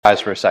Eyes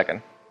for a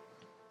second.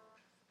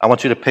 I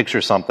want you to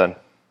picture something.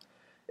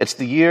 It's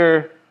the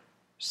year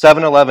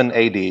 711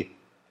 AD.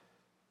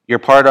 You're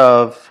part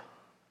of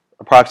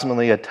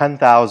approximately a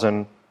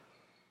 10,000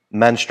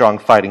 men-strong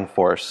fighting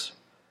force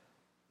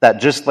that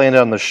just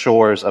landed on the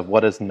shores of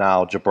what is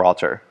now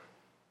Gibraltar.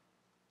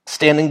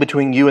 Standing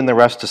between you and the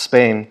rest of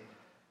Spain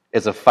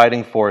is a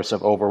fighting force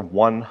of over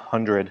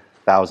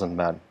 100,000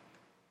 men.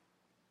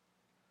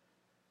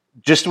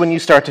 Just when you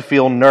start to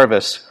feel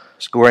nervous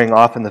squaring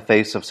off in the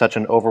face of such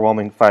an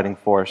overwhelming fighting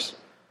force,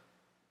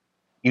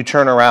 you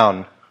turn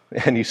around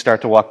and you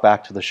start to walk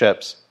back to the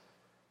ships,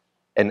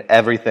 and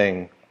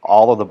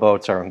all of the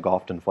boats are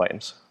engulfed in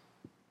flames.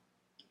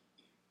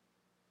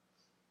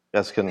 You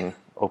guys can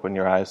open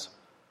your eyes.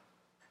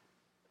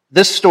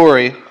 This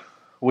story,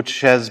 which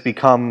has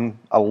become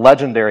a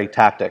legendary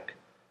tactic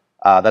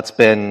that's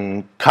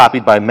been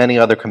copied by many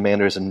other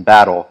commanders in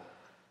battle,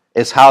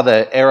 is how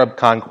the Arab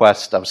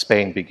conquest of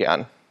Spain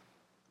began.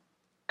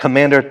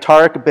 Commander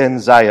Tariq bin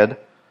Zayed,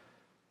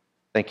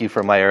 thank you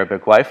for my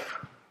Arabic wife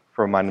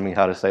for reminding me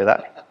how to say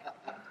that,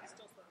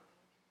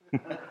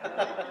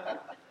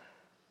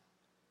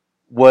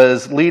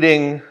 was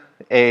leading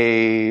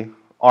an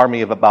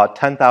army of about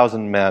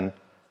 10,000 men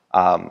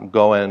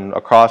going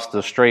across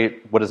the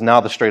strait, what is now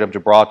the Strait of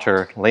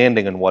Gibraltar,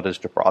 landing in what is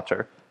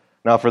Gibraltar.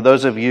 Now, for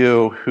those of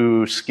you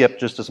who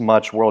skipped just as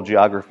much world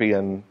geography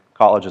in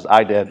college as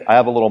I did, I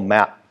have a little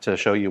map to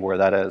show you where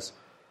that is.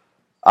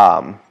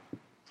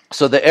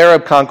 So the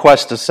Arab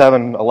conquest of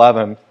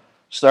 711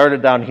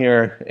 started down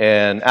here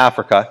in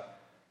Africa,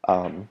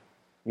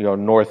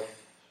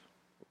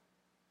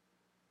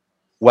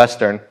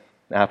 northwestern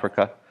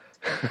Africa.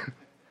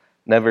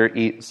 Never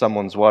eat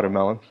someone's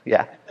watermelon.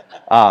 Yeah.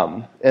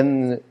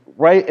 And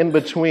right in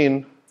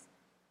between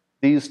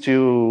these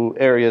two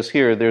areas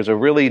here, there's a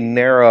really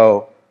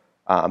narrow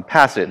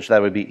passage that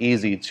would be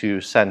easy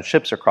to send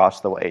ships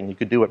across the way, and you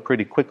could do it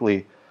pretty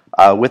quickly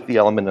with the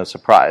element of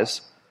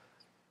surprise.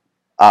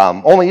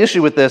 Only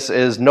issue with this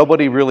is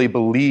nobody really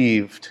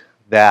believed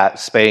that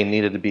Spain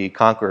needed to be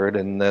conquered,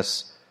 and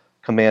this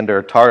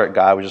Commander Tariq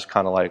guy was just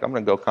kind of like, I'm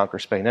going to go conquer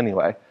Spain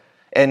anyway.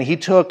 And he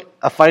took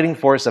a fighting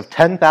force of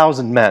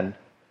 10,000 men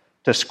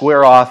to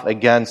square off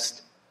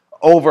against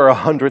over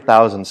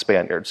 100,000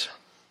 Spaniards.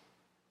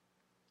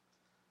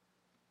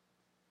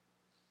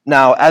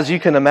 Now, as you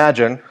can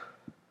imagine,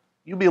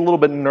 you'd be a little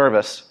bit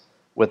nervous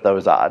with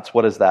those odds.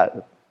 What is that?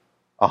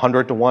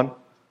 100 to 1?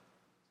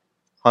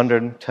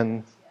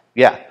 110?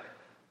 Yeah.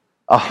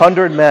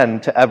 100 men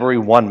to every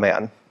one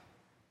man.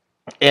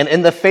 And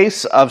in the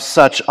face of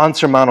such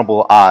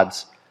unsurmountable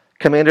odds,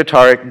 Commander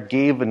Tariq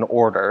gave an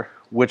order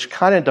which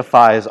kind of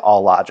defies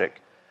all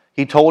logic.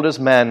 He told his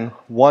men,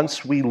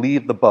 once we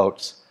leave the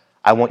boats,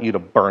 I want you to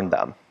burn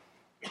them.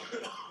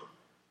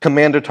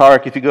 Commander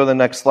Tariq, if you go to the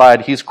next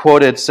slide, he's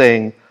quoted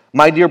saying,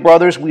 "My dear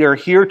brothers, we are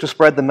here to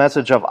spread the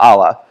message of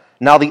Allah.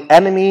 Now the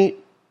enemy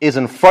is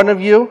in front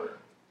of you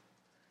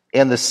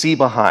and the sea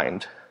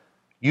behind.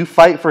 You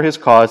fight for his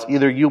cause.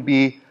 Either you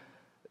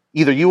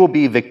will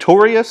be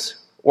victorious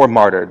or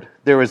martyred.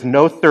 There is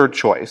no third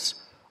choice.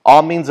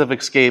 All means of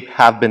escape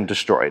have been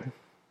destroyed."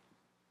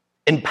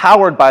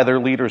 Empowered by their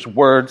leader's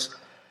words,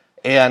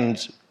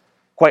 and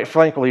quite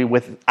frankly,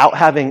 without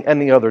having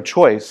any other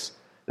choice,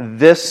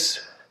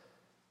 this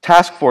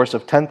task force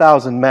of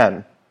 10,000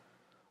 men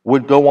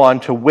would go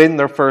on to win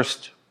their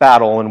first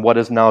battle in what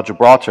is now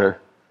Gibraltar.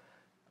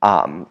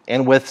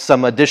 And with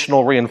some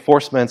additional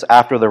reinforcements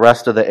after the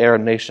rest of the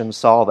Arab nations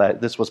saw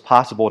that this was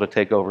possible to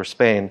take over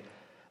Spain,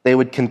 they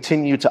would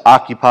continue to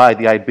occupy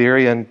the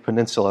Iberian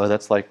Peninsula,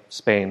 that's like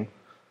Spain.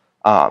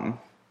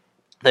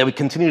 They would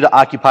continue to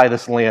occupy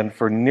this land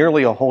for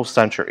nearly a whole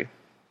century.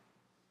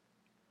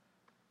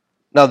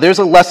 Now, there's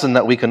a lesson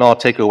that we can all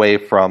take away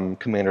from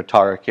Commander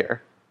Tariq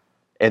here,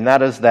 and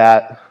that is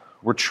that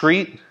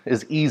retreat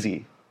is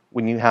easy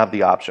when you have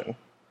the option.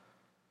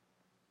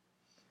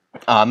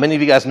 Many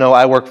of you guys know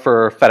I work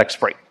for FedEx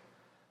Freight.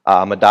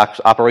 I'm a dock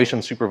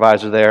operations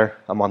supervisor there.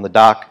 I'm on the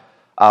dock.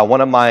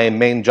 One of my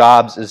main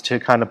jobs is to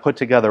kind of put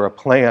together a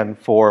plan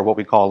for what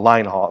we call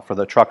line haul for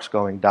the trucks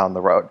going down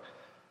the road.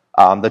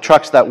 The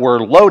trucks that we're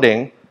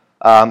loading,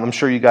 I'm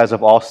sure you guys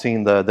have all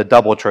seen the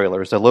double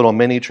trailers, the little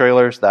mini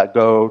trailers that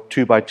go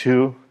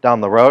 2x2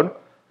 down the road.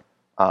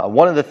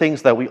 One of the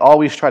things that we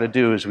always try to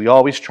do is we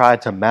always try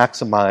to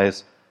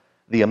maximize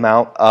the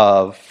amount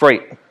of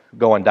freight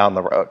going down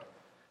the road.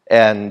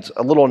 And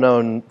a little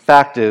known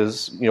fact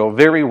is,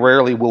 very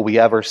rarely will we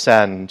ever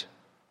send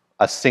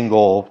a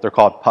single, they're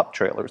called pup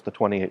trailers, the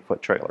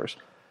 28-foot trailers.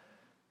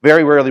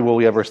 Very rarely will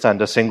we ever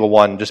send a single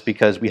one just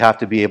because we have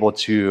to be able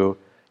to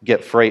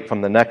get freight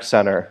from the next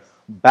center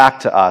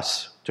back to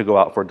us to go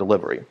out for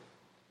delivery.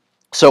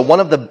 So one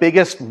of the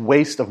biggest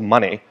waste of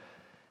money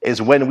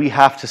is when we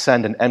have to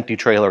send an empty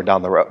trailer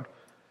down the road.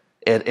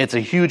 It's a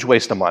huge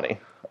waste of money.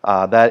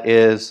 That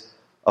is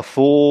a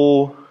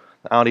full,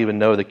 I don't even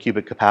know the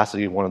cubic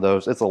capacity of one of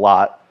those. It's a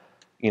lot.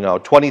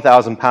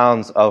 20,000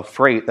 pounds of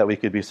freight that we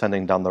could be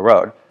sending down the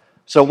road.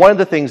 So one of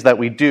the things that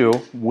we do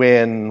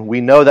when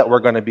we know that we're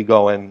going to be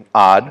going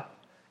odd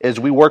is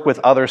we work with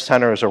other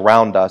centers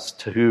around us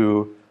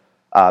to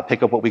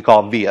pick up what we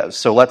call VIAs.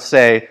 So let's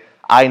say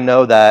I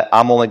know that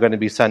I'm only going to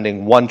be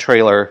sending one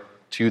trailer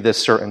to this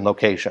certain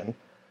location.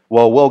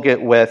 Well,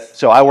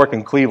 so I work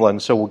in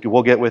Cleveland, so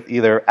we'll get with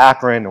either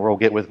Akron or we'll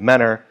get with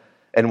Mentor,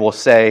 and we'll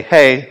say,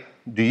 hey,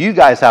 do you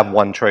guys have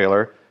one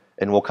trailer?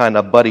 And we'll kind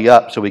of buddy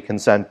up so we can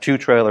send 2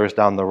 trailers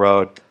down the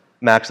road,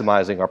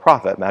 maximizing our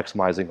profit,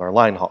 maximizing our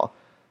line haul.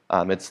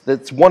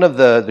 It's one of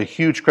the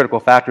huge critical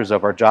factors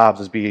of our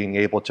jobs is being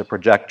able to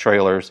project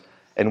trailers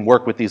and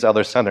work with these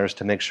other centers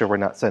to make sure we're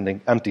not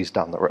sending empties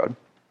down the road.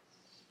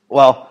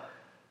 Well,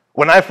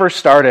 when I first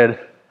started,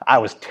 I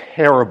was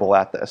terrible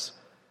at this.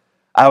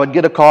 I would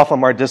get a call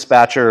from our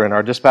dispatcher, and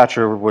our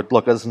dispatcher would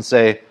look at us and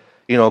say,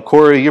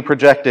 Corey, you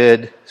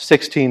projected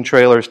 16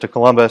 trailers to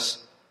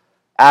Columbus.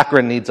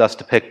 Akron needs us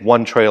to pick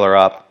 1 trailer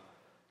up.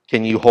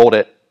 Can you hold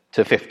it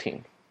to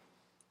 15?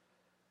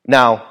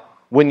 Now,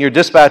 when your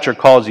dispatcher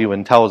calls you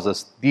and tells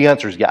us, the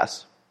answer is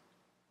yes.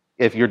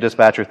 If your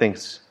dispatcher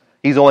thinks,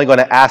 he's only going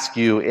to ask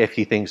you if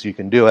he thinks you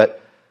can do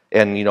it.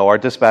 And, our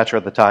dispatcher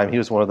at the time, he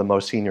was one of the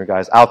most senior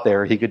guys out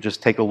there. He could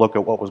just take a look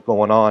at what was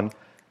going on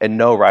and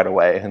know right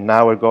away. And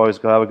I would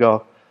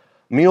go,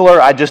 Mueller,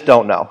 I just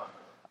don't know.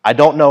 I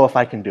don't know if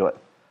I can do it.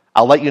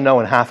 I'll let you know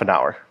in half an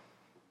hour.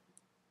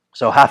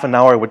 So half an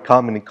hour would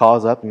come and he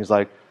calls up and he's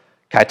like,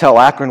 can I tell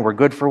Akron we're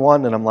good for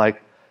one? And I'm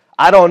like,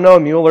 I don't know,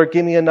 Mueller,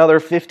 give me another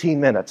 15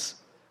 minutes.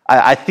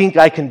 I think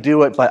I can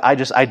do it, but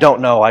I don't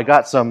know. I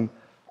got some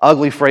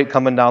ugly freight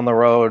coming down the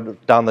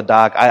road, down the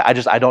dock.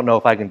 I don't know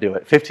if I can do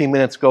it. 15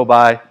 minutes go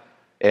by,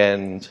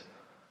 and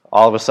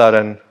all of a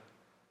sudden,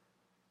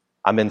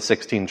 I'm in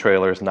 16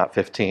 trailers, not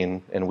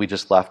 15, and we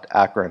just left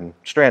Akron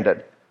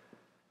stranded.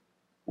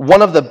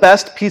 One of the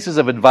best pieces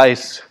of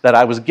advice that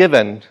I was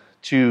given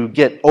to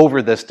get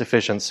over this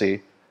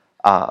deficiency,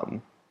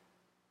 one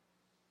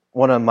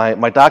of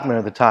my document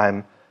at the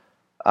time,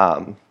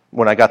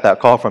 when I got that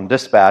call from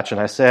dispatch,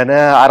 and I said,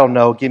 I don't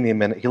know, give me a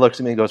minute. He looks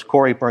at me and goes,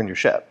 Corey, burn your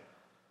ship.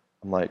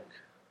 I'm like,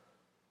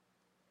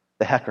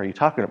 the heck are you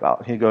talking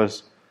about? He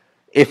goes,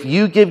 if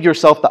you give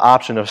yourself the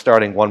option of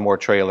starting 1 more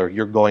trailer,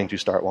 you're going to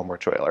start 1 more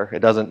trailer. It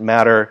doesn't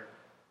matter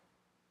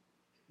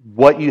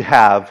what you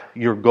have,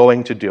 you're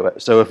going to do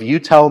it. So if you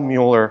tell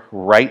Mueller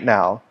right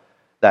now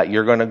that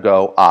you're going to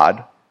go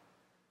odd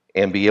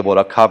and be able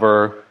to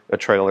cover a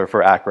trailer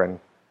for Akron,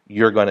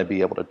 you're going to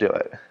be able to do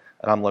it.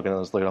 And I'm looking at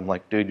this dude, I'm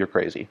like, dude, you're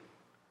crazy.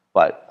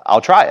 But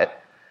I'll try it.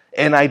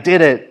 And I did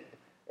it,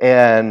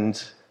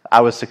 and I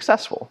was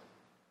successful.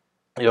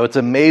 It's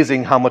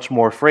amazing how much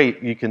more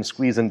freight you can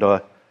squeeze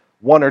into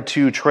 1 or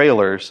 2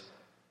 trailers.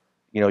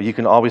 You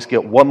can always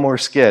get 1 more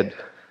skid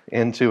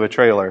into a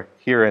trailer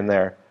here and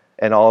there,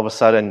 and all of a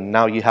sudden,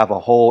 now you have a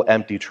whole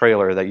empty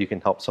trailer that you can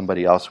help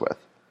somebody else with.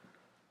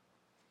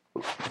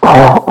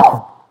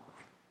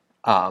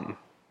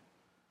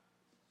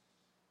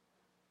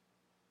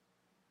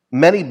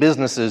 Many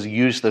businesses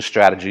use the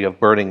strategy of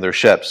burning their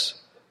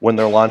ships when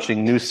they're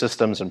launching new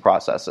systems and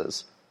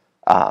processes.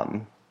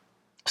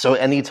 So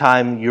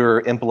anytime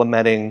you're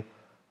implementing,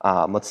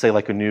 let's say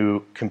like a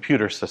new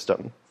computer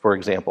system, for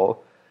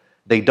example,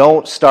 they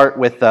don't start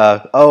with,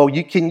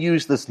 you can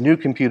use this new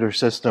computer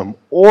system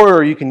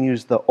or you can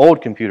use the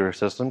old computer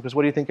system, because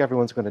what do you think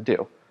everyone's going to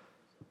do?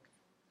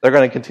 They're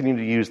going to continue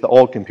to use the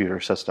old computer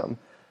system.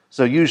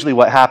 So usually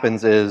what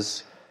happens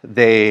is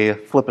they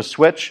flip a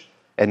switch,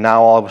 and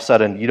now all of a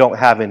sudden you don't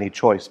have any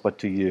choice but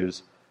to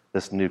use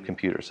this new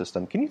computer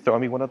system. Can you throw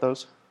me one of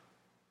those?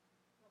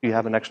 Do you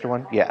have an extra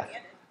one? Yeah.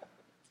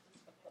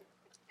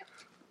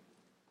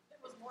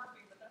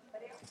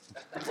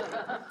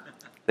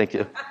 Thank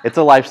you. It's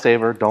a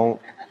lifesaver. Don't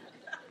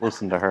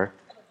listen to her.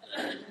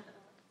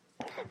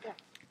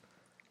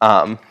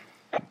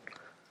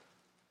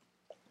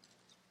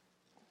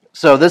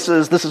 So this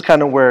is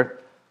kind of where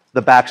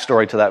the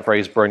backstory to that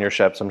phrase, burn your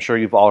ships. I'm sure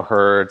you've all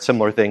heard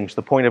similar things.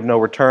 The point of no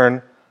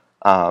return,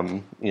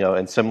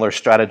 and similar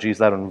strategies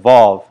that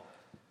involve.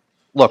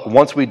 Look,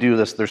 once we do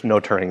this, there's no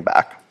turning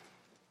back.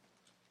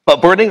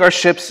 But burning our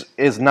ships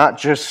is not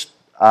just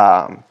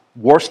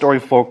war story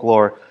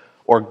folklore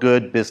or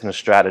good business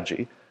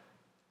strategy.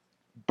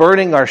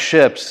 Burning our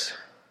ships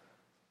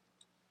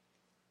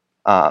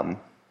is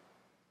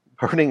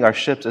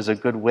a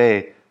good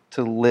way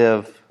to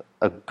live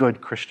a good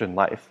Christian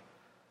life.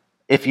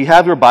 If you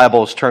have your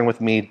Bibles, turn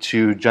with me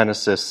to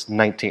Genesis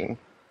 19.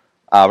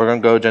 We're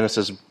going to go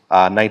Genesis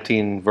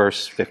 19,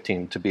 verse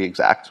 15 to be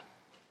exact.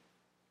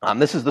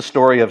 This is the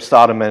story of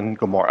Sodom and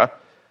Gomorrah.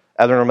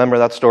 Everyone remember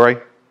that story?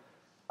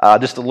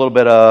 Just a little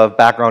bit of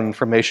background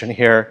information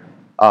here.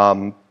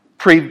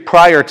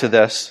 Prior to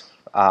this,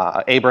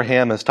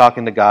 Abraham is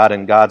talking to God,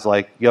 and God's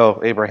like,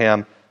 yo,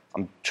 Abraham,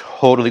 I'm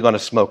totally going to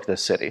smoke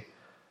this city.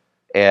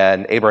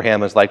 And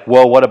Abraham is like,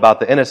 well, what about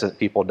the innocent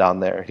people down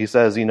there? He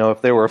says,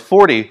 if there were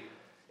 40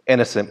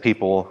 innocent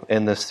people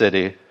in this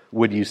city,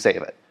 would you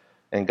save it?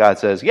 And God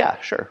says, yeah,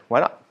 sure,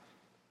 why not?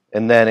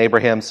 And then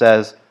Abraham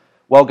says,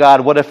 well,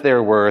 God, what if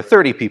there were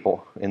 30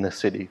 people in this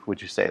city?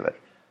 Would you save it?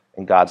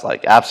 And God's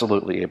like,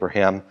 absolutely,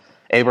 Abraham.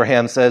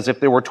 Abraham says, if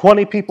there were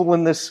 20 people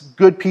in this,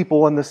 good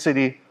people in this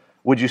city,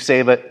 would you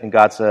save it? And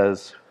God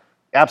says,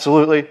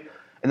 absolutely.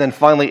 And then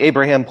finally,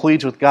 Abraham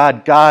pleads with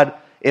God, God,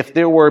 if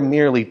there were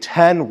merely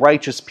 10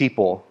 righteous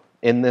people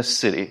in this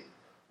city,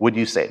 would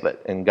you save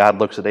it? And God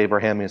looks at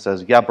Abraham and he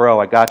says, yeah, bro,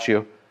 I got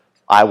you.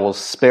 I will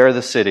spare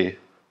the city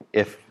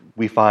if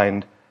we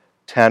find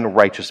 10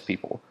 righteous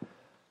people.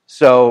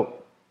 So,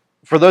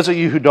 for those of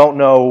you who don't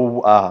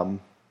know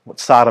what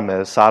Sodom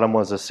is, Sodom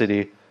was a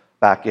city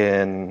back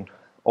in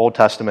Old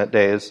Testament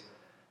days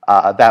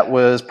that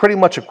was pretty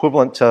much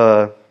equivalent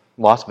to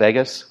Las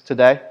Vegas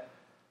today.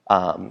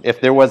 If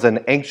there was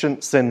an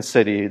ancient sin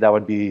city, that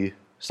would be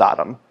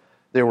Sodom.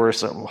 There were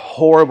some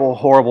horrible,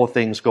 horrible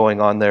things going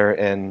on there,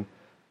 and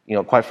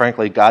quite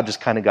frankly, God just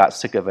kind of got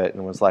sick of it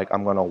and was like,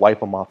 I'm going to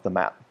wipe them off the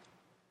map.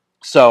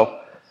 So,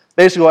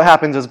 basically what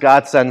happens is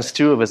God sends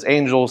 2 of his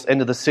angels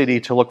into the city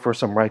to look for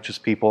some righteous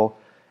people,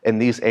 and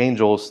these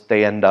angels,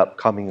 they end up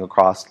coming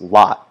across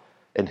Lot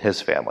and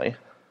his family.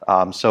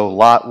 So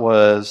Lot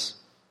was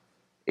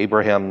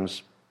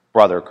Abraham's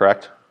brother,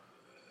 correct?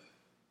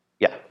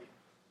 Yeah,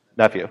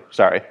 nephew,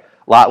 sorry.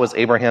 Lot was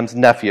Abraham's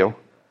nephew,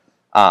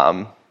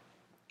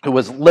 who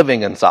was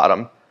living in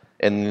Sodom.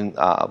 And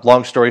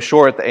long story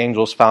short, the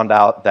angels found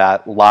out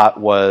that Lot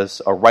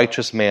was a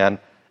righteous man,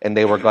 and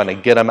they were going to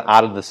get him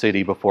out of the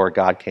city before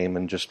God came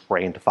and just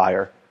rained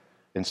fire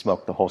and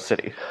smoked the whole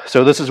city.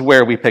 So this is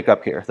where we pick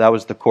up here. That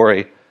was the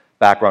Corey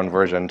background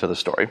version to the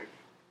story.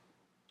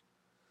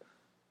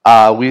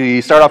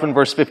 We start off in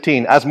verse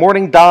 15. As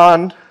morning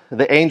dawned,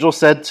 the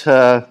angels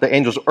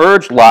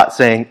urged Lot,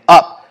 saying,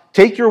 up,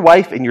 take your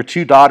wife and your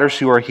 2 daughters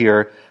who are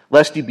here,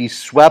 lest you be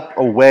swept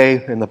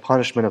away in the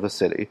punishment of the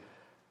city.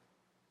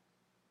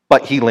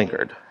 But he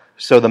lingered.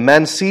 So the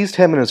men seized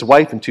him and his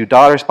wife and 2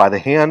 daughters by the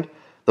hand,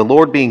 the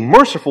Lord being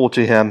merciful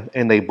to him,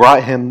 and they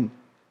brought him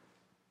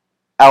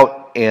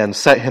out and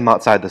set him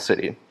outside the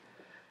city.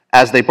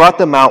 As they brought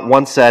them out,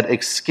 one said,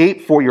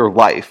 escape for your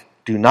life.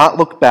 Do not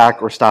look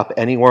back or stop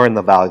anywhere in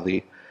the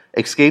valley.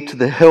 Escape to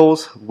the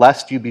hills,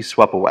 lest you be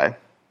swept away.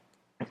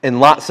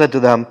 And Lot said to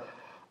them,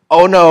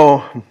 oh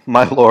no,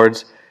 my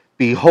lords,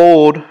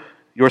 behold,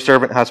 your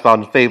servant has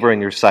found favor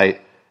in your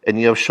sight, and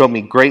you have shown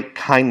me great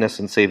kindness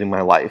in saving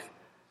my life.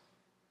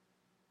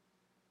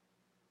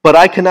 But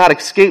I cannot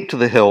escape to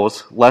the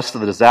hills, lest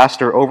the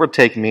disaster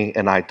overtake me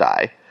and I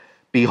die.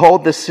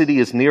 Behold, this city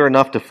is near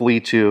enough to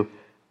flee to,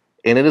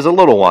 and it is a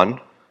little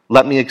one.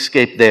 Let me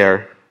escape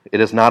there.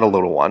 It is not a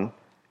little one,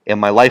 and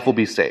my life will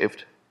be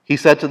saved. He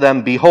said to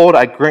them, behold,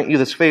 I grant you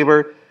this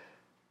favor,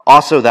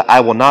 also that I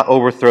will not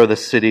overthrow the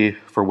city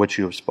for which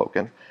you have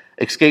spoken.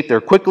 Escape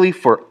there quickly,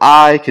 for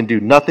I can do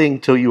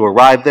nothing till you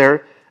arrive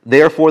there.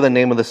 Therefore, the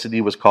name of the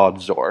city was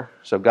called Zor.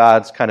 So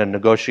God's kind of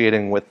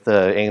negotiating with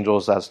the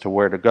angels as to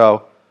where to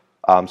go.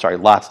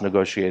 Lot's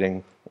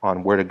negotiating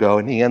on where to go,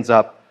 and he ends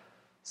up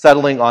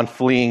settling on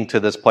fleeing to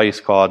this place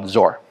called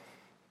Zor.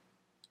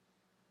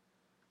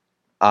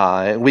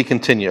 We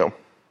continue.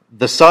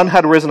 The sun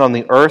had risen on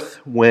the earth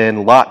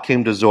when Lot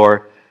came to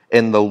Zor,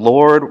 and the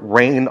Lord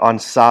rained on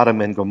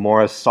Sodom and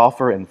Gomorrah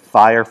sulfur and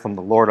fire from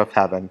the Lord of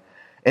heaven,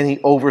 and he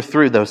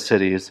overthrew those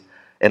cities,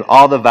 and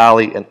all the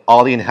valley, and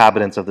all the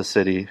inhabitants of the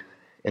city,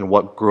 and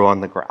what grew on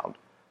the ground.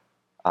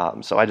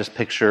 So I just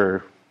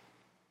picture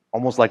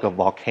almost like a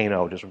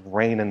volcano just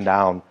raining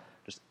down,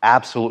 just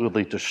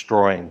absolutely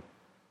destroying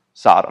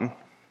Sodom.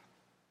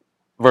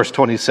 Verse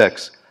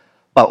 26,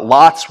 but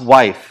Lot's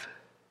wife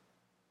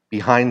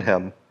behind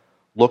him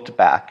looked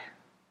back,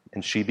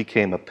 and she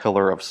became a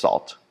pillar of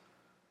salt.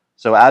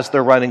 So as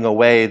they're running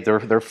away,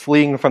 they're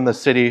fleeing from the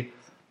city.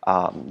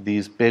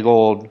 These big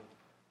old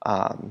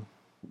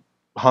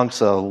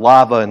hunks of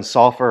lava and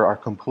sulfur are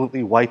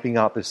completely wiping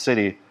out the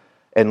city.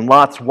 And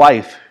Lot's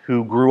wife,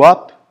 who grew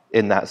up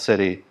in that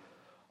city,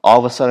 all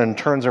of a sudden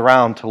turns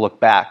around to look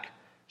back.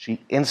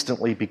 She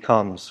instantly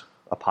becomes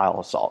a pile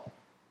of salt.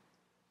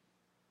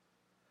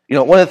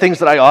 One of the things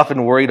that I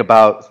often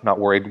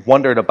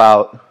wondered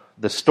about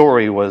the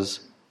story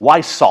was,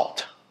 why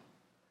salt?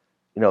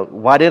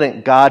 Why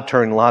didn't God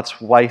turn Lot's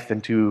wife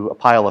into a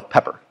pile of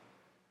pepper?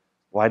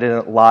 Why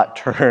didn't Lot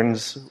turn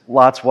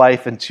Lot's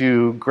wife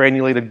into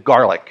granulated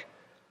garlic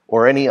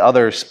or any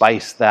other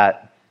spice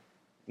that,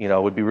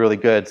 would be really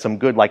good, some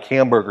good like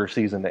hamburger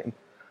seasoning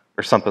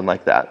or something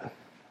like that?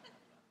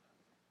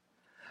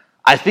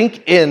 I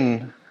think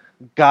in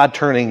God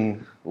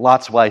turning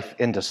Lot's wife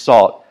into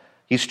salt,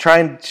 he's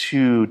trying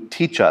to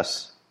teach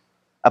us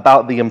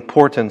about the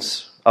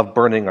importance of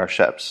burning our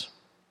ships.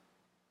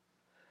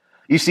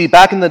 You see,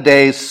 back in the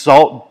day,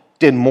 salt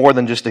did more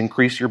than just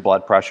increase your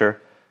blood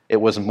pressure. It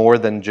was more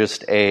than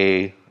just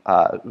a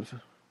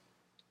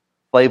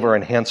flavor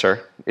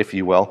enhancer, if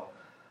you will.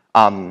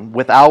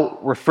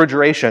 Without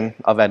refrigeration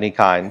of any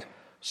kind,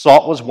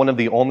 salt was one of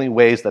the only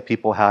ways that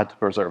people had to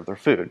preserve their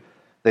food.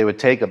 They would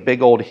take a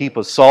big old heap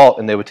of salt,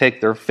 and they would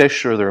take their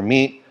fish or their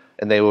meat,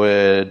 and they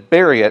would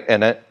bury it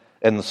in it,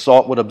 and the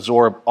salt would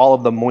absorb all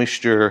of the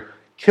moisture,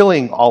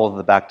 killing all of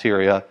the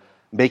bacteria,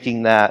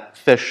 making that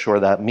fish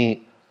or that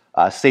meat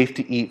safe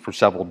to eat for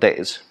several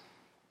days.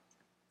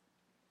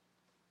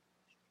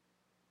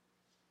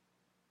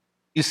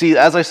 You see,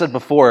 as I said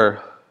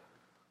before,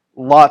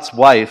 Lot's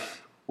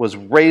wife was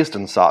raised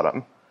in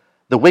Sodom.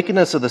 The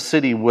wickedness of the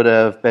city would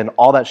have been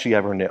all that she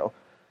ever knew.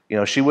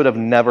 She would have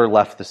never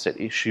left the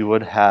city. She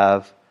would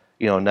have,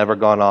 never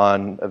gone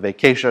on a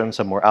vacation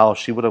somewhere else.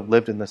 She would have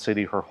lived in the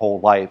city her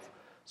whole life.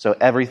 So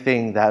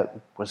everything that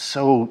was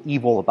so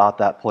evil about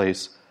that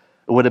place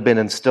would have been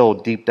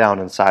instilled deep down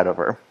inside of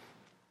her.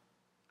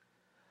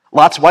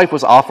 Lot's wife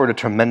was offered a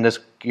tremendous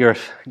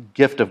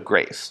gift of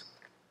grace.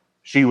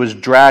 She was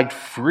dragged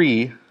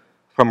free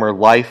from her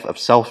life of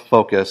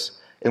self-focus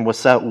and was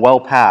set well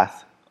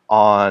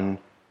on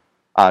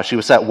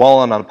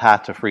a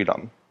path to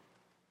freedom.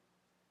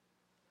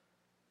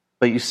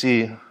 But you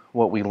see,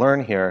 what we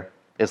learn here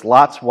is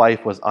Lot's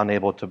wife was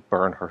unable to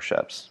burn her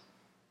ships.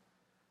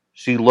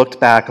 She looked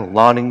back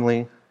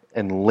longingly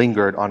and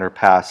lingered on her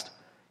past,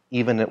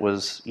 even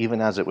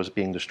as it was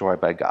being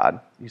destroyed by God.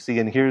 You see,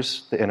 and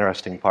here's the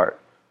interesting part.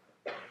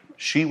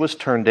 She was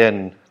turned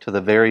in to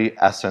the very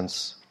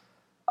essence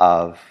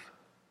of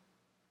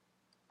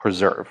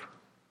preserve,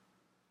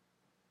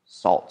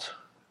 salt.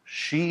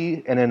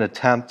 She, in an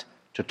attempt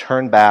to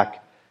turn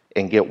back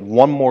and get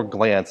one more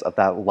glance of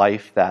that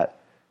life that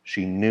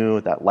she knew,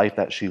 that life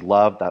that she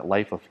loved, that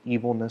life of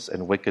evilness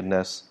and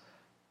wickedness,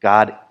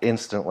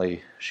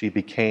 she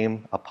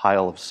became a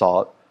pile of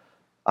salt,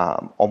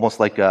 almost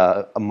like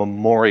a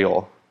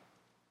memorial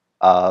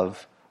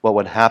of what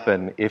would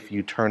happen if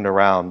you turned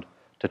around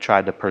to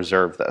try to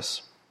preserve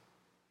this.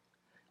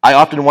 I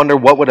often wonder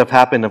what would have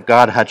happened if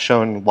God had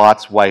shown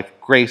Lot's wife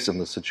grace in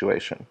this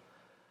situation.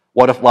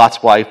 What if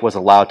Lot's wife was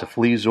allowed to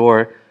flee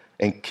Zoar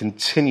and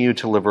continue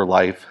to live her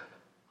life,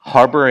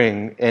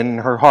 harboring in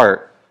her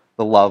heart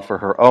the love for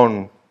her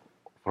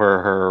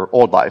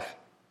old life?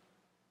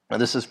 Now,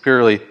 this is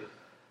purely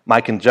my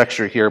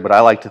conjecture here, but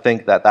I like to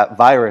think that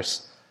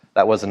virus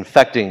that was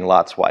infecting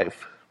Lot's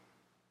wife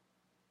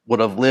would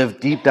have lived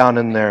deep down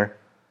in there,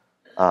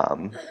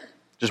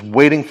 just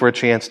waiting for a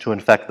chance to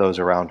infect those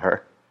around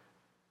her.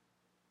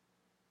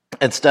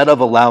 Instead of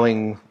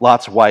allowing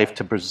Lot's wife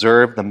to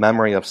preserve the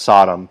memory of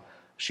Sodom,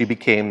 she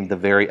became the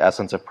very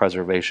essence of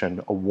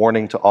preservation, a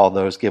warning to all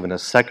those given a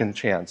second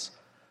chance,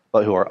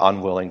 but who are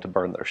unwilling to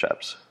burn their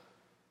ships.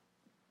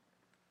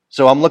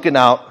 So I'm looking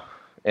out,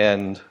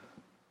 and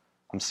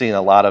I'm seeing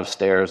a lot of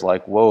stares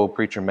like, whoa,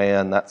 preacher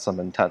man, that's some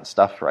intense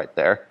stuff right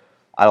there.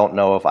 I don't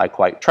know if I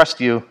quite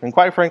trust you, and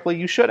quite frankly,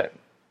 you shouldn't.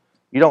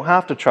 You don't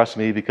have to trust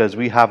me because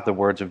we have the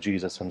words of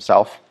Jesus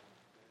himself.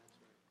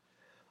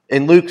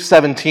 In Luke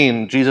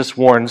 17, Jesus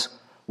warns,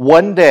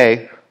 on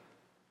that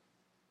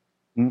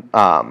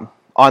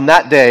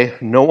day,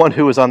 no one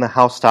who is on the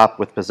housetop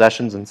with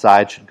possessions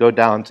inside should go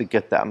down to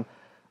get them.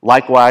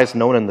 Likewise,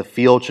 no one in the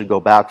field should go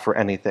back for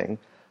anything.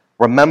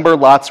 Remember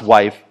Lot's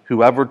wife,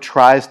 whoever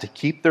tries to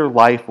keep their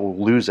life will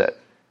lose it.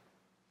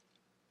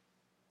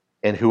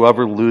 And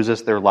whoever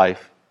loses their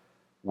life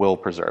will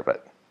preserve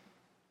it.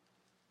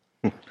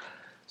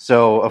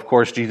 So, of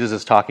course, Jesus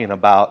is talking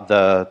about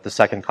the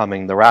second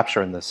coming, the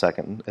rapture in this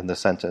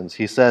sentence.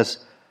 He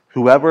says,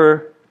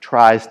 whoever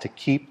tries to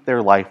keep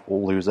their life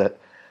will lose it,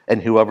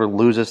 and whoever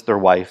loses their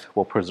wife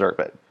will preserve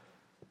it.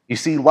 You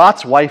see,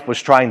 Lot's wife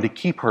was trying to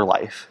keep her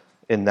life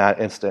in that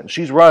instant.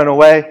 She's running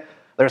away.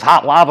 There's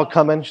hot lava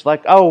coming. She's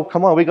like, oh,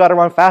 come on, we got to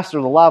run faster.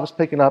 The lava's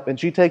picking up. And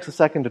she takes a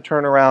second to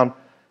turn around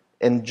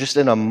and just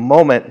in a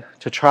moment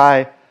to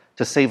try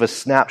to save a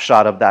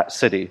snapshot of that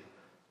city.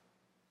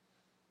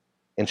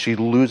 And she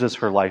loses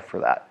her life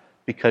for that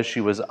because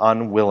she was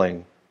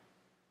unwilling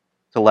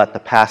to let the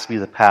past be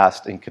the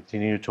past and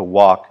continue to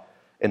walk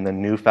in the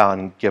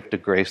newfound gift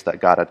of grace that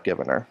God had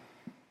given her.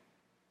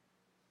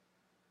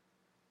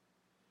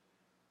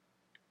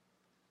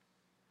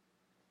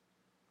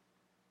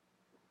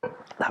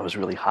 That was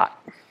really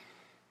hot.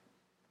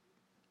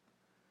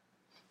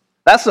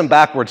 That's some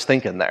backwards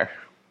thinking there,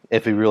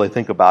 if you really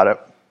think about it.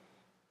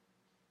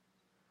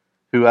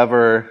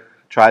 Whoever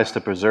tries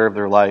to preserve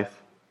their life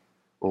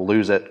will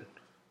lose it,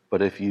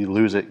 but if you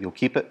lose it, you'll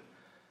keep it.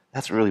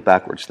 That's really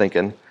backwards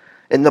thinking.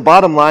 And the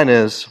bottom line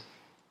is,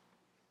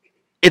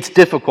 it's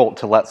difficult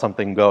to let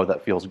something go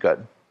that feels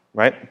good,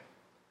 right?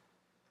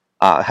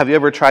 Have you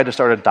ever tried to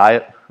start a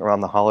diet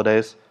around the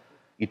holidays?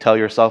 You tell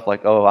yourself,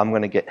 like, oh, I'm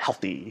going to get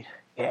healthy.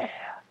 Yeah.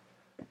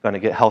 I'm going to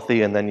get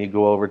healthy, and then you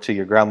go over to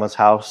your grandma's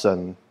house,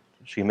 and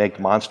she makes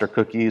monster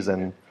cookies,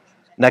 and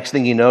next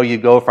thing you know, you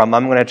go from,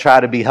 I'm going to try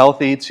to be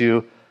healthy,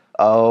 to,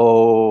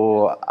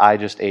 oh, I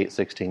just ate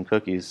 16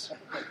 cookies.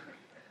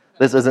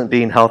 This isn't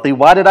being healthy.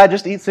 Why did I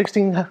just eat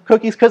 16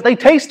 cookies? Because they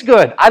taste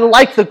good. I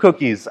like the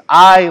cookies.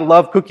 I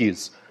love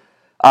cookies.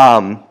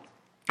 I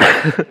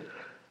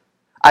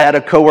had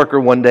a coworker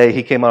one day.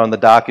 He came out on the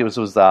dock. It was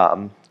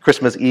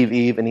Christmas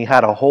Eve, and he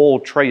had a whole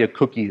tray of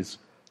cookies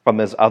from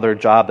his other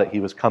job that he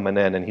was coming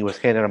in, and he was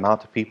handing them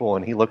out to people,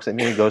 and he looks at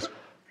me and he goes,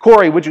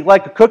 Corey, would you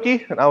like a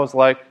cookie? And I was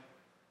like,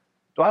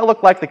 do I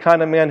look like the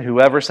kind of man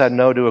who ever said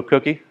no to a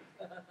cookie?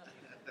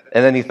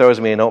 And then he throws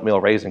me an oatmeal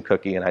raisin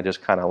cookie, and I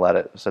just kind of let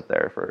it sit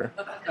there for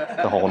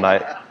the whole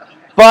night.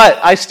 But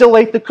I still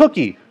ate the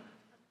cookie.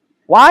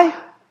 Why?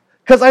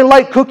 Because I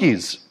like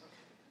cookies.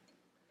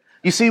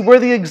 You see, we're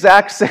the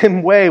exact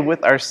same way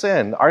with our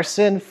sin. Our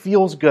sin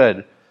feels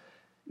good.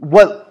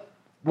 What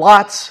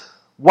Lot's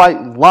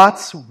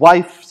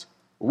wife's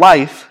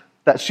life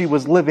that she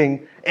was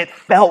living, it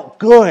felt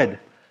good.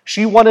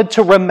 She wanted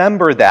to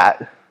remember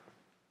that.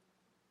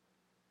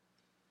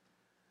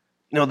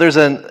 There's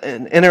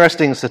an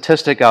interesting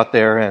statistic out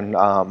there,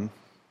 and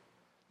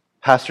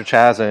Pastor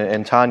Chaz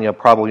and Tanya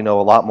probably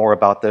know a lot more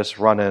about this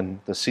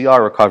running the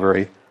CR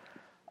recovery.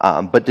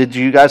 But did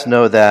you guys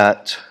know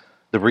that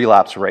the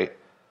relapse rate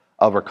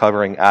of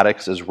recovering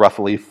addicts is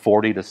roughly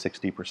 40 to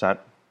 60%?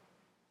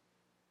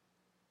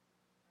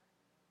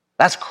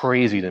 That's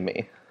crazy to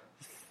me.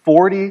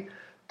 40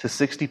 to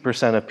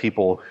 60% of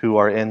people who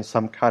are in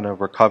some kind of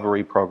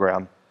recovery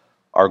program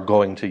are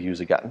going to use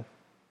again.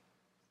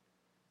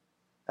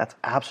 That's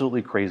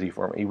absolutely crazy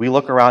for me. We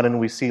look around and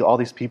we see all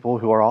these people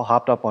who are all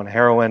hopped up on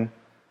heroin,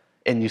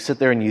 and you sit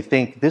there and you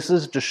think, this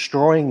is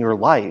destroying your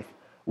life.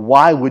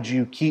 Why would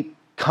you keep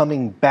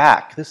coming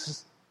back? This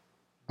is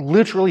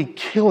literally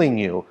killing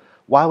you.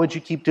 Why would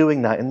you keep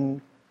doing that?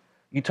 And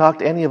you talk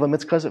to any of them,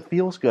 it's because it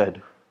feels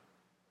good.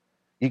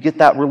 You get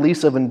that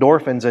release of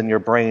endorphins in your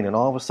brain, and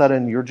all of a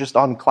sudden you're just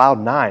on cloud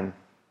 9.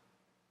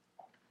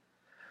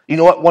 You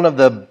know what one of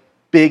the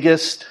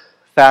biggest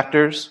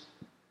factors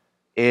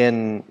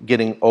in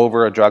getting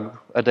over a drug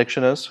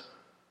addiction is?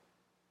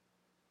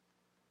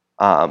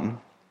 Got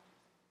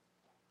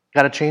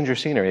to change your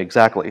scenery,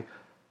 exactly.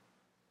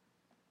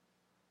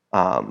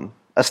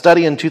 A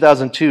study in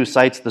 2002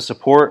 cites the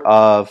support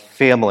of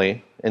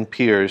family and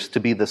peers to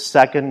be the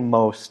second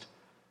most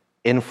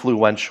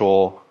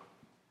influential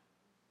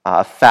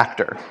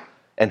factor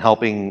in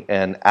helping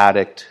an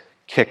addict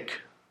kick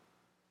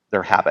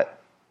their habit.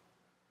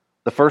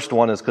 The first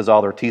one is because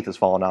all their teeth is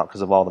falling out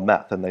because of all the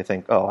meth, and they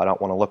think, oh, I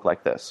don't want to look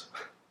like this.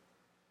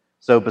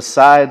 So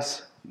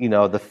besides,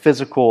 the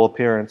physical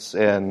appearance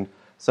and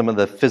some of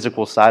the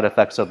physical side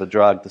effects of the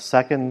drug, the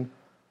second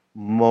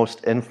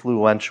most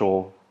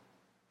influential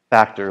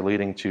factor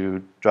leading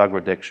to drug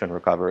addiction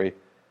recovery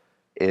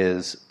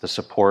is the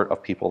support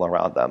of people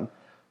around them,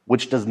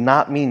 which does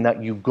not mean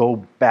that you go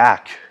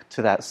back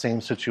to that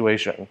same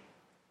situation.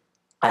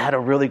 I had a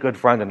really good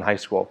friend in high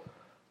school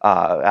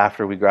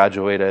after we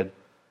graduated,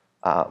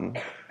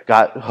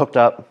 got hooked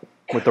up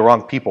with the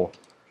wrong people,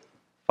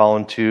 fell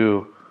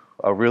into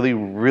a really,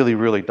 really,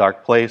 really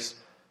dark place,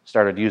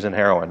 started using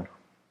heroin.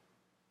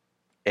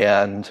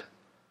 And,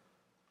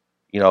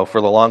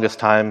 for the longest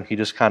time, he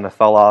just kind of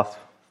fell off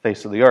the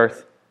face of the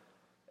earth.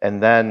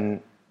 And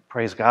then,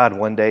 praise God,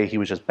 one day he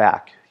was just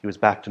back. He was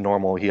back to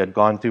normal. He had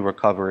gone through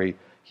recovery.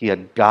 He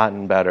had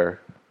gotten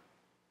better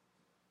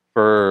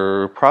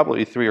for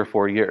probably 3 or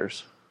 4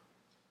 years.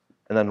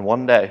 And then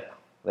one day,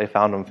 they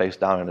found him face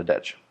down in a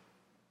ditch.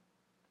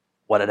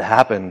 What had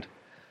happened,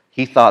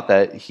 he thought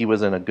that he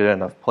was in a good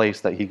enough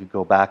place that he could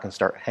go back and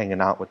start hanging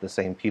out with the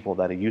same people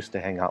that he used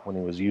to hang out when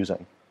he was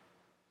using.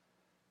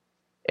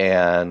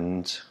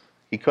 And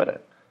he couldn't.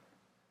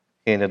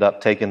 He ended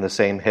up taking the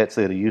same hits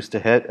that he used to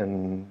hit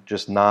and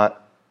just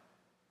not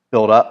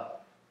build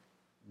up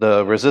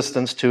the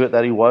resistance to it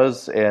that he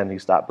was, and he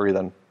stopped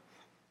breathing.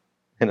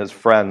 And his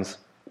friends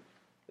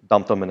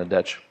dumped him in a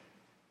ditch.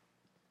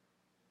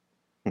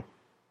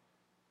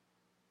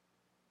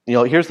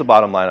 Here's the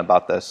bottom line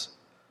about this.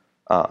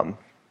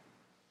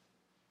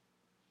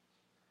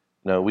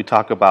 We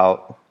talk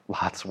about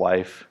Lot's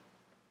wife,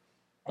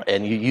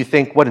 and you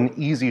think what an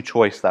easy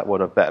choice that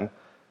would have been.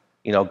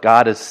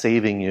 God is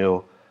saving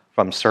you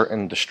from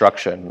certain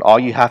destruction. All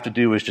you have to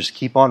do is just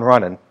keep on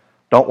running.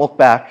 Don't look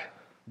back.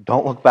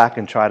 Don't look back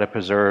and try to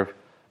preserve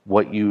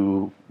what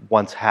you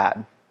once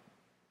had.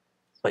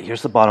 But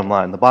here's the bottom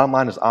line. The bottom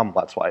line is I'm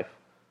Lot's wife.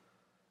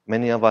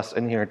 Many of us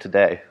in here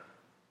today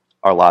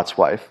are Lot's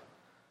wife.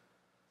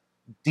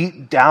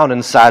 Deep down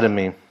inside of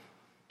me,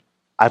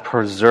 I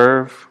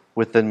preserve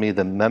within me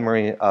the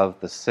memory of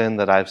the sin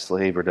that I've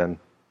slavered in.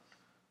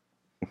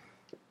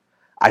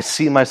 I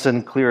see my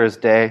sin clear as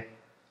day,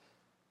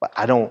 but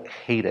I don't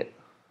hate it.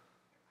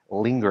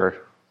 Linger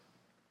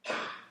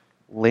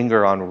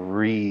on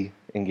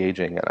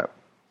re-engaging in it.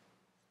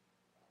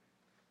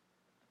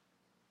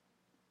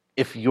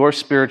 If your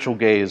spiritual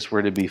gaze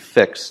were to be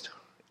fixed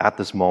at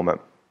this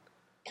moment,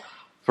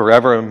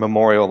 forever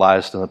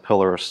memorialized in the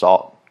pillar of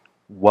salt,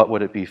 what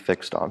would it be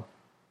fixed on?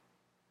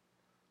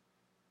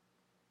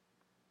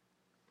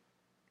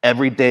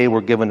 Every day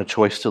we're given a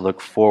choice to look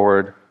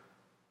forward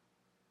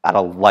at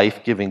a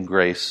life-giving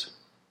grace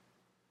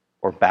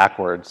or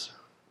backwards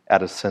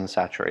at a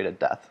sin-saturated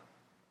death.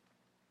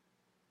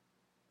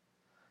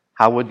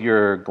 How would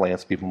your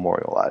glance be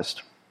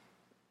memorialized?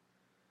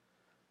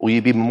 Will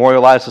you be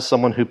memorialized as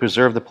someone who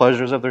preserved the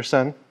pleasures of their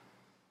sin?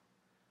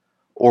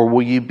 Or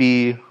will you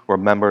be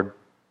remembered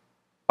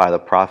by the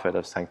prophet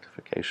of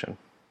sanctification?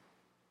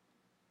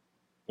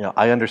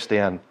 I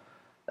understand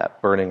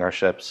that burning our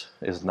ships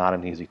is not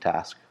an easy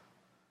task.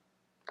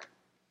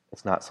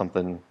 It's not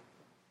something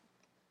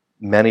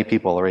many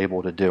people are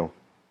able to do.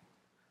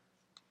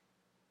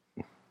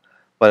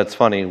 But it's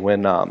funny,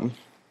 when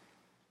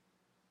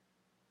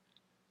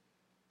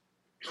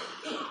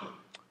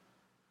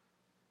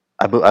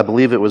I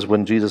believe it was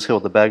when Jesus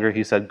healed the beggar,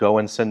 he said, "Go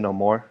and sin no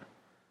more."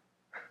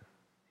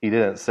 He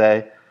didn't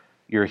say,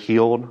 "You're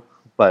healed,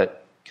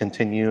 but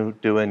continue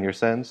doing your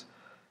sins."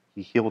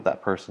 He healed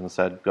that person and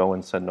said, "Go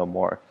and sin no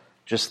more."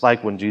 Just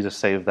like when Jesus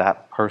saved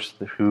that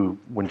person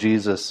when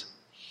Jesus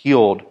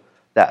healed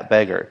that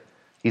beggar,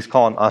 he's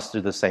calling us to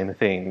do the same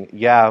thing.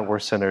 Yeah, we're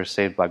sinners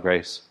saved by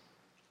grace.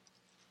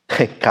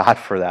 Thank God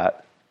for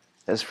that.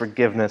 His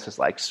forgiveness is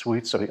like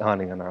sweet, sweet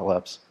honey on our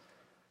lips.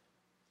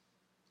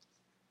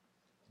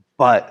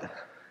 But,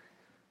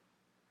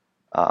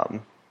 God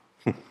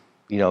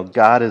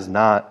is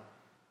not,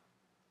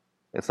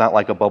 it's not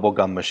like a bubble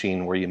gum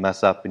machine where you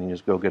mess up and you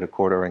just go get a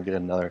quarter and get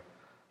another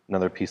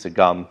piece of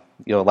gum.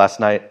 Last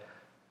night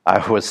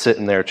I was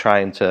sitting there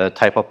trying to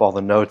type up all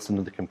the notes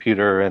into the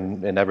computer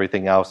and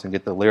everything else and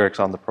get the lyrics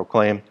on the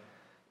Proclaim.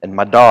 And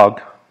my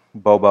dog,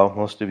 Bobo,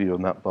 most of you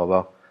have met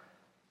Bobo,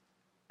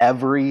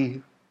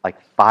 every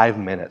 5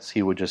 minutes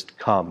he would just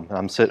come.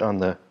 I'm sitting on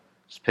the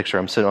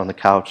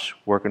couch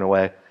working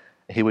away.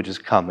 He would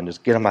just come and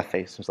just get on my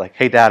face. He's like,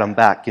 "Hey, Dad, I'm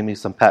back. Give me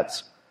some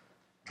pets."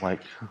 I'm like,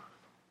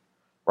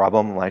 rub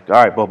him. I'm like,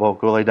 "All right, Bobo,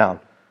 go lay down."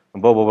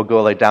 And Bobo would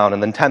go lay down.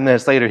 And then 10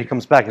 minutes later, he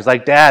comes back. He's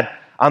like, "Dad,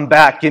 I'm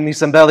back. Give me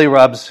some belly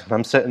rubs." And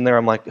I'm sitting there.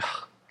 I'm like,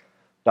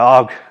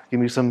 "Dog, give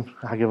me some."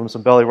 I give him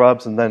some belly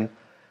rubs. And then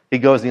he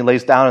goes and he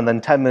lays down. And then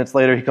 10 minutes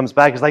later, he comes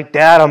back. He's like,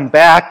 "Dad, I'm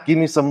back. Give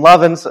me some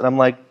lovin's." And I'm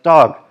like,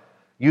 "Dog,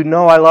 you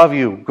know I love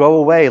you. Go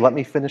away. Let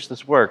me finish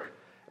this work."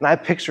 And I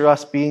picture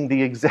us being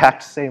the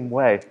exact same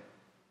way.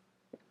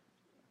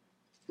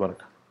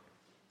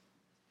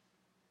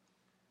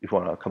 You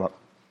want to come up?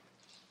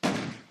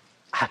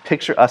 I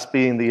picture us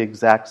being the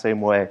exact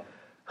same way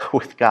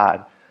with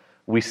God.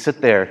 We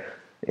sit there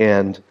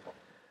and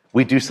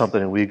we do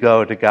something and we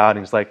go to God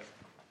and He's like,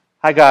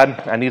 "Hi,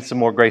 God, I need some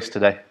more grace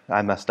today.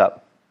 I messed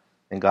up."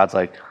 And God's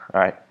like, "All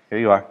right, here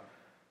you are."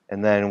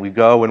 And then we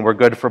go and we're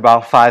good for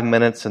about 5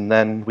 minutes and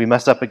then we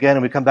mess up again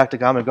and we come back to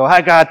God and go,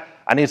 "Hi, God,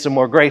 I need some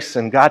more grace."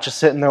 And God's just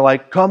sitting there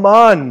like, "Come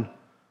on.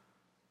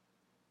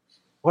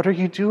 What are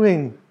you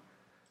doing?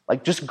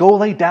 Just go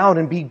lay down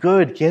and be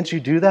good. Can't you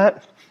do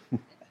that?"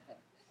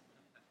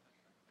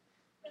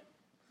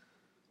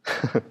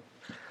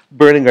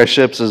 Burning our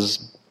ships is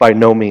by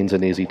no means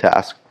an easy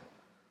task.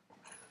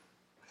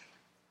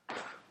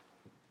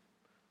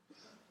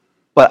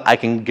 But I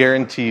can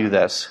guarantee you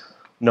this.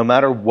 No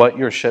matter what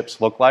your ships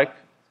look like,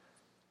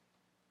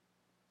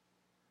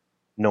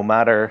 no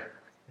matter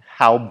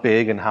how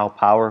big and how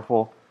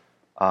powerful,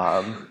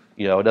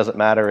 it doesn't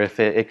matter if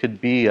it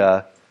could be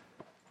a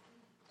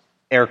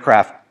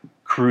aircraft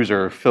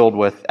cruiser filled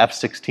with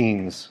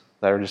F-16s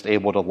that are just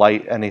able to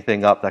light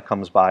anything up that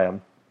comes by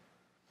them.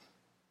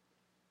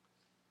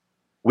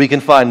 We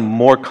can find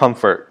more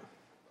comfort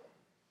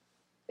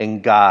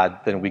in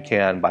God than we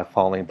can by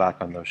falling back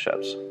on those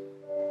ships.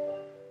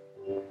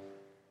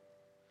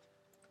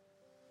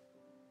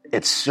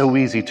 It's so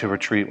easy to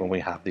retreat when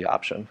we have the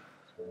option.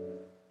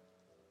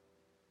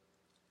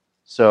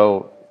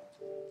 So,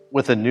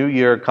 with a new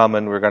year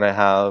coming, we're going to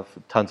have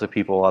tons of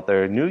people out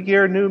there. New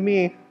year, new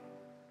me.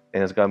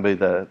 And it's going to be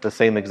the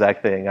same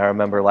exact thing. I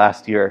remember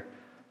last year,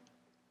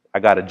 I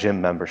got a gym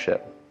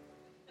membership.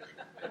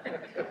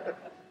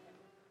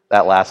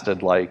 That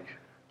lasted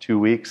 2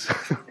 weeks.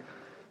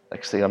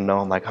 Next thing I know,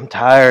 I'm like, "I'm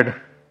tired.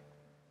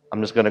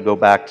 I'm just going to go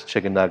back to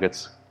chicken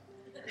nuggets."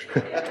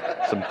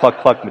 Some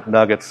Cluck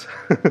McNuggets.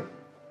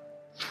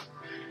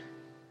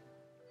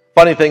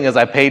 Funny thing is,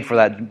 I paid for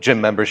that gym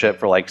membership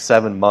for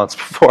 7 months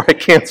before I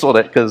canceled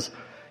it, because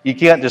you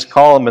can't just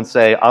call them and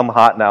say, "I'm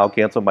hot now,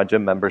 cancel my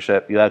gym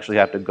membership." You actually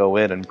have to go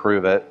in and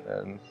prove it,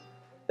 and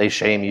they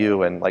shame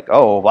you and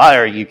 "Oh, why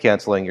are you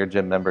canceling your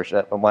gym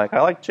membership?" I'm like, "I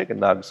like chicken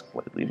nugs.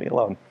 Leave me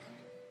alone."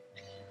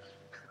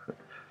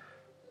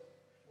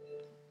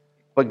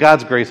 But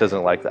God's grace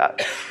isn't like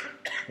that.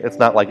 It's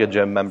not like a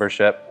gym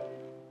membership.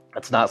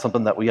 It's not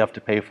something that we have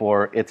to pay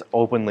for. It's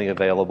openly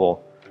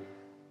available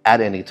at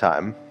any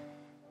time.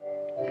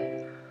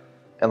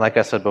 And like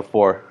I said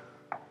before,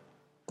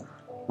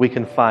 we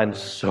can find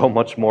so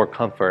much more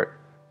comfort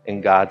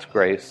in God's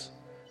grace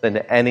than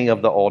any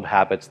of the old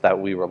habits that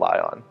we rely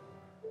on.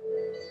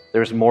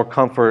 There's more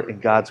comfort in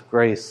God's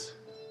grace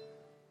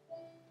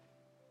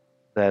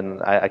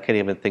than, I can't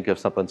even think of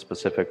something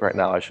specific right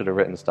now. I should have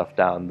written stuff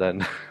down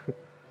than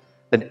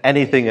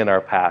anything in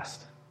our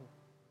past.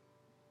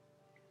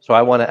 So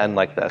I want to end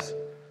like this.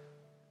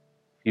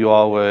 If you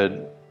all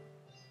would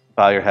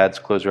bow your heads,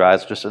 close your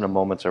eyes, just in a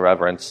moment of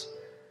reverence.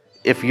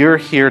 If you're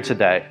here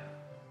today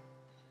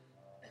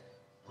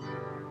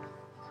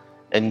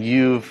and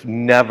you've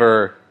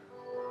never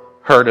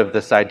heard of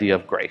this idea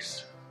of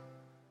grace,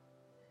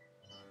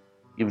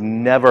 you've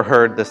never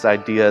heard this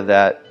idea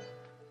that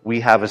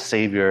we have a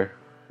Savior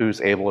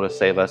who's able to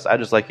save us, I'd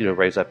just like you to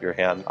raise up your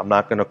hand. I'm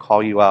not going to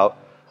call you out.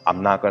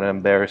 I'm not going to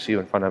embarrass you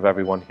in front of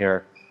everyone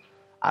here.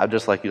 I'd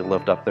just like you to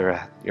lift up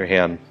your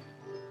hand.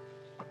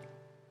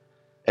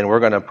 And we're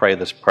going to pray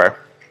this prayer.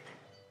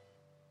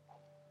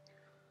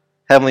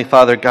 Heavenly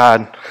Father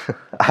God,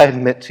 I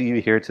admit to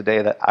you here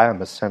today that I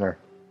am a sinner.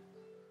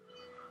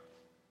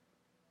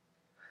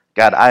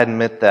 God, I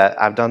admit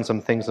that I've done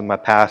some things in my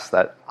past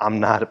that I'm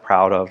not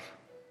proud of.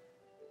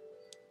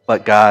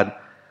 But God,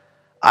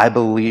 I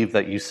believe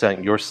that you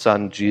sent your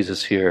son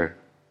Jesus here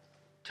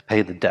to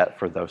pay the debt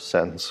for those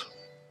sins.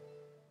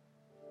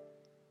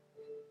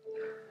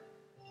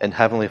 And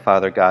Heavenly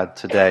Father, God,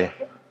 today,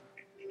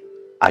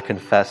 I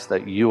confess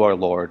that you are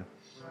Lord.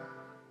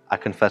 I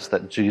confess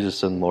that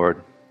Jesus is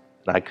Lord,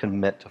 and I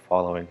commit to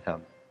following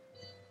him.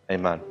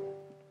 Amen.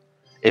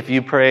 If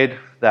you prayed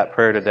that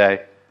prayer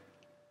today,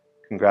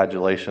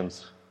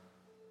 congratulations.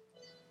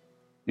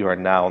 You are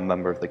now a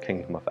member of the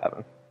kingdom of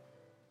heaven.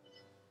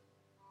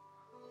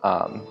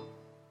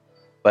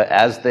 But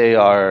as they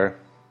are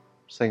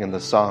singing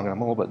this song,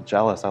 I'm a little bit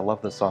jealous. I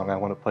love this song. I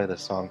want to play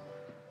this song.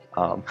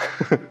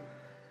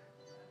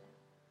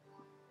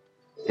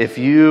 If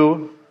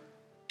you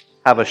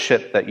have a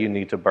ship that you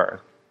need to burn,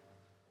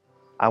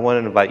 I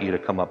want to invite you to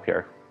come up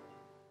here.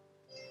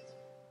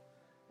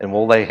 And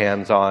we'll lay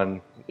hands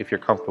on if you're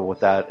comfortable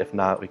with that. If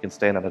not, we can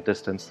stand at a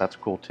distance. That's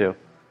cool too.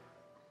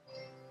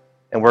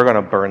 And we're going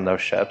to burn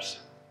those ships.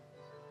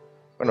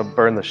 We're going to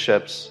burn the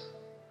ships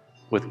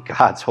with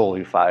God's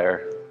holy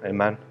fire.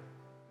 Amen.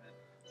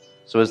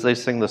 So as they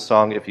sing the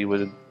song, if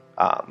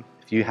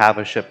you have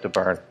a ship to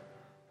burn,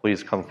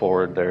 please come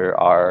forward. There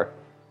are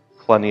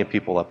plenty of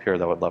people up here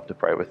that would love to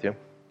pray with you.